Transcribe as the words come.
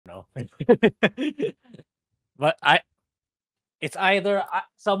But it's either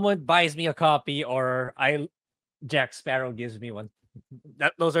someone buys me a copy or Jack Sparrow gives me one.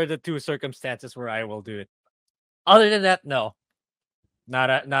 Those are the two circumstances where I will do it. Other than that, no, not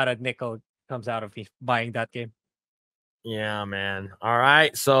a nickel comes out of me buying that game. Yeah, man. All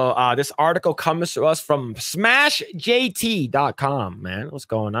right. So this article comes to us from smashjt.com, man. What's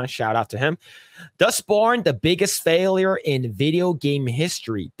going on? Shout out to him. Dustborn, the biggest failure in video game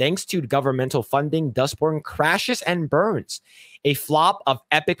history. Thanks to governmental funding, Dustborn crashes and burns. A flop of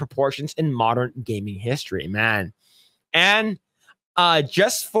epic proportions in modern gaming history, man. And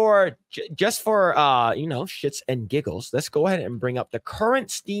just for shits and giggles, let's go ahead and bring up the current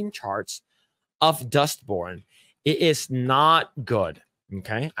Steam charts of Dustborn. It is not good.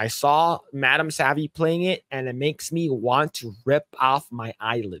 Okay. I saw Madam Savvy playing it, and it makes me want to rip off my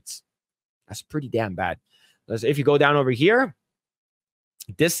eyelids. That's pretty damn bad. If you go down over here,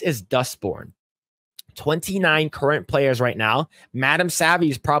 this is Dustborn. 29 current players right now. Madam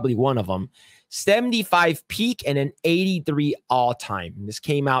Savvy is probably one of them. 75 peak and an 83 all-time. This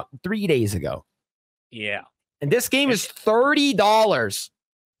came out 3 days ago. Yeah. And this game is $30.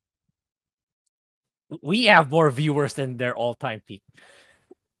 We have more viewers than their all-time peak.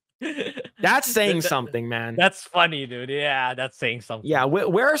 That's saying something, man. That's funny, dude. Yeah, that's saying something. Yeah,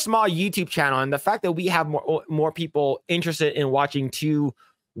 we're a small YouTube channel, and the fact that we have more people interested in watching two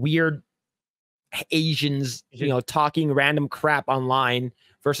weird Asians, talking random crap online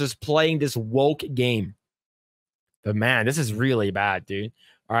versus playing this woke game. But man, this is really bad, dude.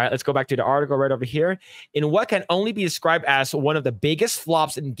 All right, let's go back to the article right over here. In what can only be described as one of the biggest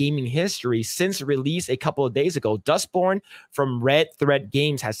flops in gaming history since release a couple of days ago, Dustborn from Red Thread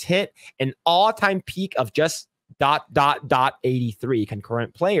Games has hit an all-time peak of just ... 83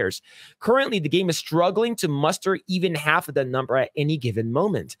 concurrent players. Currently, the game is struggling to muster even half of the number at any given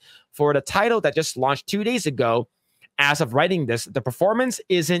moment. For the title that just launched 2 days ago, as of writing this, the performance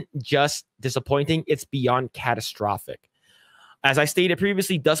isn't just disappointing, it's beyond catastrophic. As I stated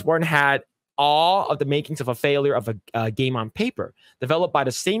previously, Dustborn had all of the makings of a failure of a game on paper, developed by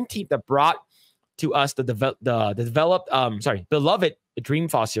the same team that brought to us the beloved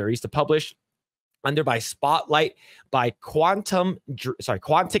Dreamfall series, to publish under by Spotlight by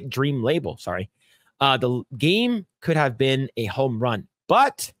Quantic Dream label. The game could have been a home run,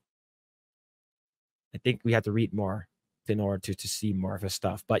 but I think we have to read more in order to see more of his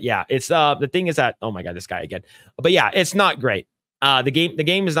stuff. But yeah, it's the thing is that, oh my god, this guy again. But yeah, it's not great. The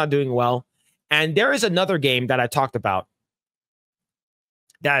game is not doing well. And there is another game that I talked about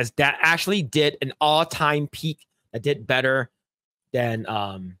that actually did an all-time peak, that did better than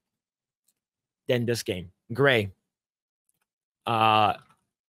this game. Grae, do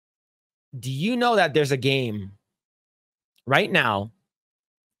you know that there's a game right now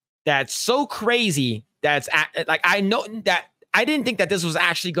that's so crazy that's like, I know that I didn't think that this was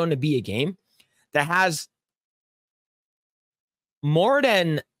actually going to be a game that has more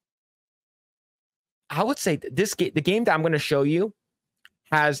than, I would say, the game that I'm going to show you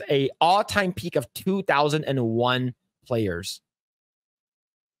has a all-time peak of 2001 players,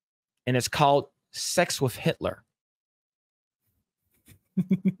 and it's called Sex with Hitler.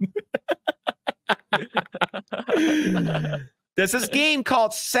 There's this game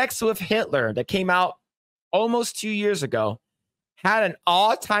called Sex with Hitler that came out almost 2 years ago, had an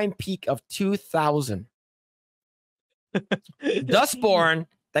all-time peak of 2000. Dustborn,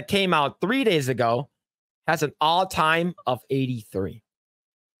 that came out 3 days ago, has an all-time of 83.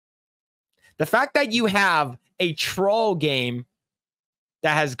 The fact that you have a troll game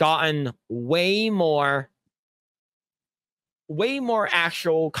that has gotten way more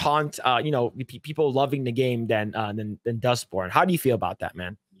actual people loving the game than Dustborn. How do you feel about that,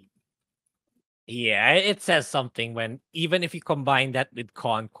 man? Yeah, it says something when, even if you combine that with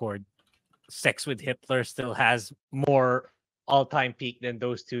Concord, Sex with Hitler still has more all-time peak than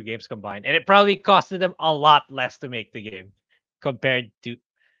those two games combined. And it probably costed them a lot less to make the game compared to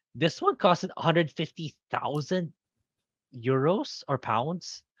this one. Costed 150,000 euros or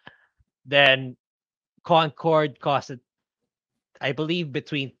pounds. Then Concord costed, I believe,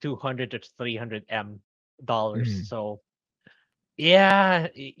 between 200 to 300 dollars. So yeah,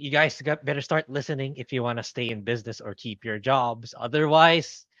 you guys better start listening if you want to stay in business or keep your jobs.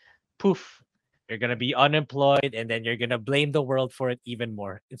 Otherwise, poof, you're going to be unemployed, and then you're going to blame the world for it even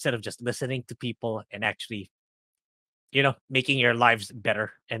more, instead of just listening to people and actually, making your lives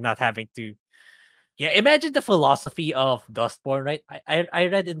better and not having to. Yeah, imagine the philosophy of Dustborn, right? I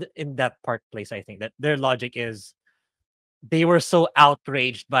read in that part place, I think, that their logic is they were so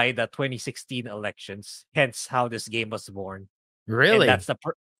outraged by the 2016 elections, hence how this game was born. Really? And that's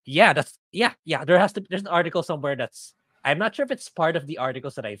Yeah, there's an article somewhere that's I'm not sure if it's part of the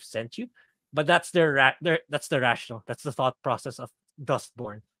articles that I've sent you, but that's that's the rational. That's the thought process of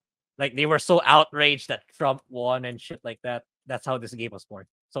Dustborn. Like they were so outraged that Trump won and shit like that. That's how this game was born.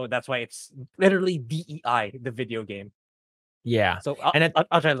 So that's why it's literally DEI, the video game. Yeah. So And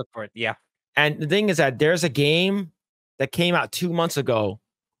I'll try to look for it. Yeah. And the thing is that there's a game that came out 2 months ago,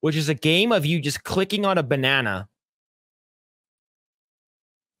 which is a game of you just clicking on a banana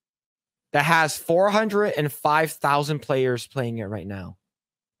that has 405,000 players playing it right now.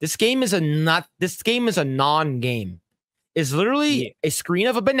 This game is a non-game. It's literally a screen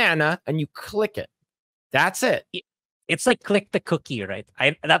of a banana and you click it. That's it. It's like click the cookie, right?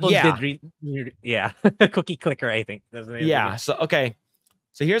 That one did yeah. Cookie clicker, I think. Yeah. So okay.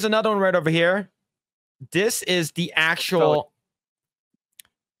 So here's another one right over here. This is the actual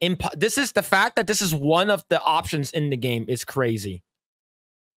this is the fact that this is one of the options in the game is crazy.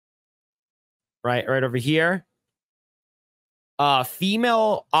 Right over here.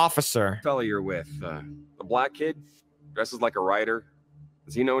 Female officer. Fella you're with, the black kid, dresses like a writer.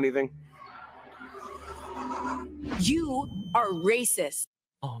 Does he know anything? You are racist.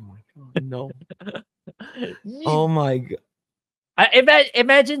 Oh my god, no. Oh my god.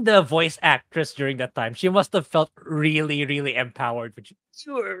 Imagine the voice actress during that time. She must have felt really, really empowered. But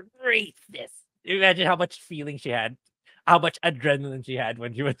you're racist. Imagine how much feeling she had, how much adrenaline she had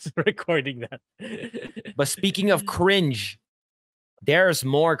when she was recording that. But speaking of cringe, there's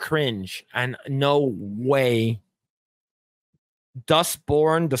more cringe, and no way.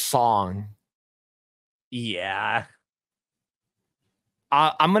 Dustborn the song. Yeah.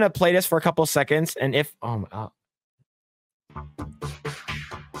 I'm gonna play this for a couple seconds, and if We're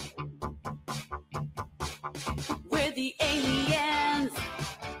the aliens.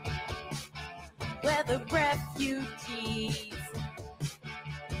 We're the refugees.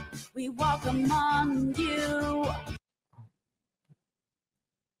 We walk among you.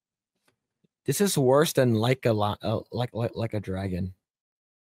 this is worse than like a dragon.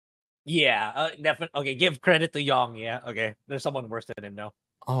 Yeah, definitely. Okay, give credit to Young. Yeah, okay. There's someone worse than him now.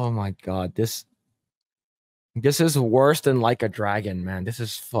 Oh my god, this is worse than like a dragon, man. This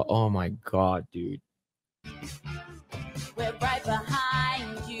is oh my god, dude. We're right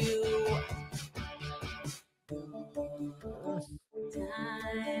behind you.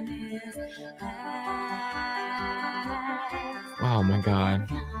 Time is past. Oh my god.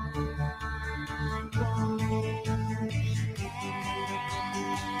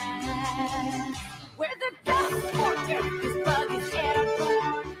 We're the Dustborn TDS. Bug is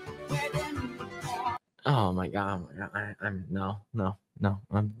airborne. We're the newborn. Oh my god. I'm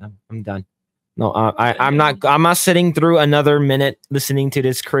done. No, I'm not sitting through another minute listening to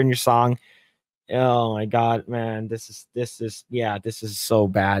this cringe song. Oh my god, man. This is so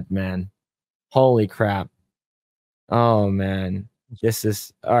bad, man. Holy crap. Oh man. This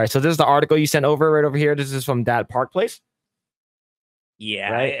is all right. So this is the article you sent over right over here. This is from Dad Park Place.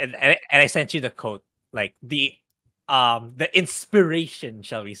 Yeah, Right? and I sent you the quote, like the inspiration,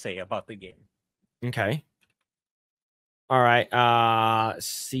 shall we say, about the game. Okay. All right.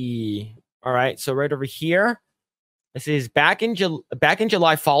 See. All right. So right over here, it says back in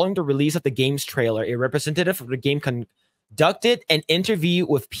July, following the release of the game's trailer, a representative of the game conducted an interview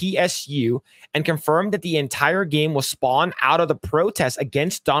with PSU and confirmed that the entire game was spawned out of the protest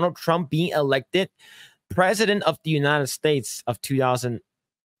against Donald Trump being elected president of the United States of 2000.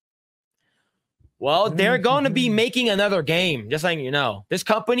 Well, they're going to be making another game. Just letting you know, this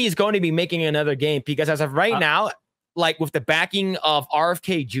company is going to be making another game because as of right now, like with the backing of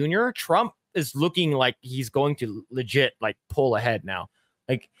RFK Jr., Trump is looking like he's going to legit like pull ahead now.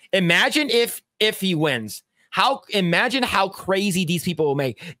 Like imagine if he wins. Imagine how crazy these people will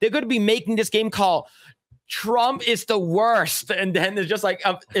make. They're going to be making this game called Trump is the worst, and then it's just like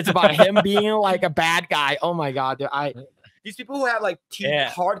it's about him being like a bad guy. Oh my god, these people who have like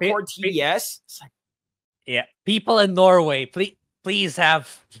hardcore TDS. It's like, yeah, people in Norway, please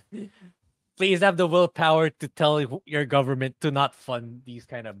have the willpower to tell your government to not fund these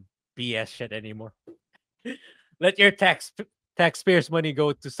kind of BS shit anymore. Let your taxpayers' money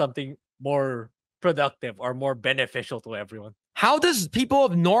go to something more productive or more beneficial to everyone. how does people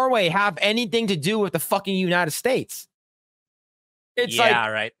of Norway have anything to do with the fucking United States? It's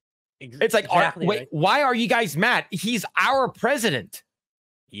right. It's like, exactly wait, right. why are you guys mad? He's our president.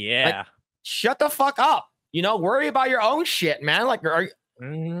 Yeah. Like, shut the fuck up. You know, worry about your own shit, man. Like,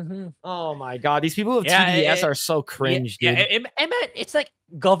 oh my god, these people with TDS are so cringe, dude. It's like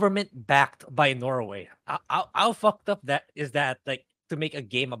government backed by Norway. How fucked up that is that? Like to make a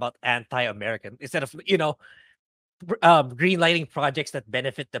game about anti-American instead of greenlighting projects that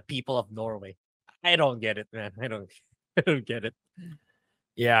benefit the people of Norway. I don't get it, man. I don't I don't get it.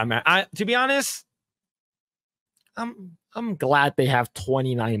 Yeah, man. To be honest, I'm glad they have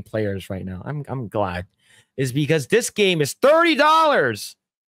 29 players right now. I'm glad. Is because this game is $30.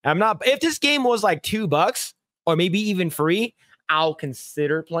 I'm not, if this game was like $2 or maybe even free, I'll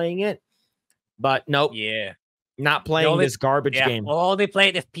consider playing it. But nope. Yeah. Not playing this garbage game. Well, only play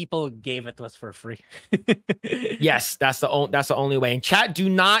it if people gave it to us for free. Yes, that's the only way. And chat, do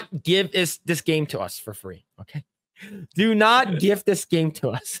not give this game to us for free. Okay. Do not gift this game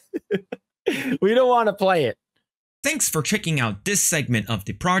to us. We don't want to play it. Thanks for checking out this segment of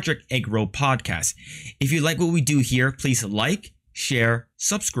the Project Eggroll podcast. If you like what we do here, please like, share,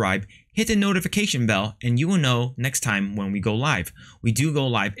 subscribe, hit the notification bell, and you will know next time when we go live. We do go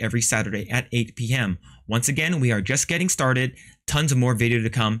live every Saturday at 8 p.m. Once again, we are just getting started. Tons of more video to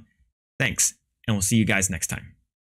come. Thanks, and we'll see you guys next time.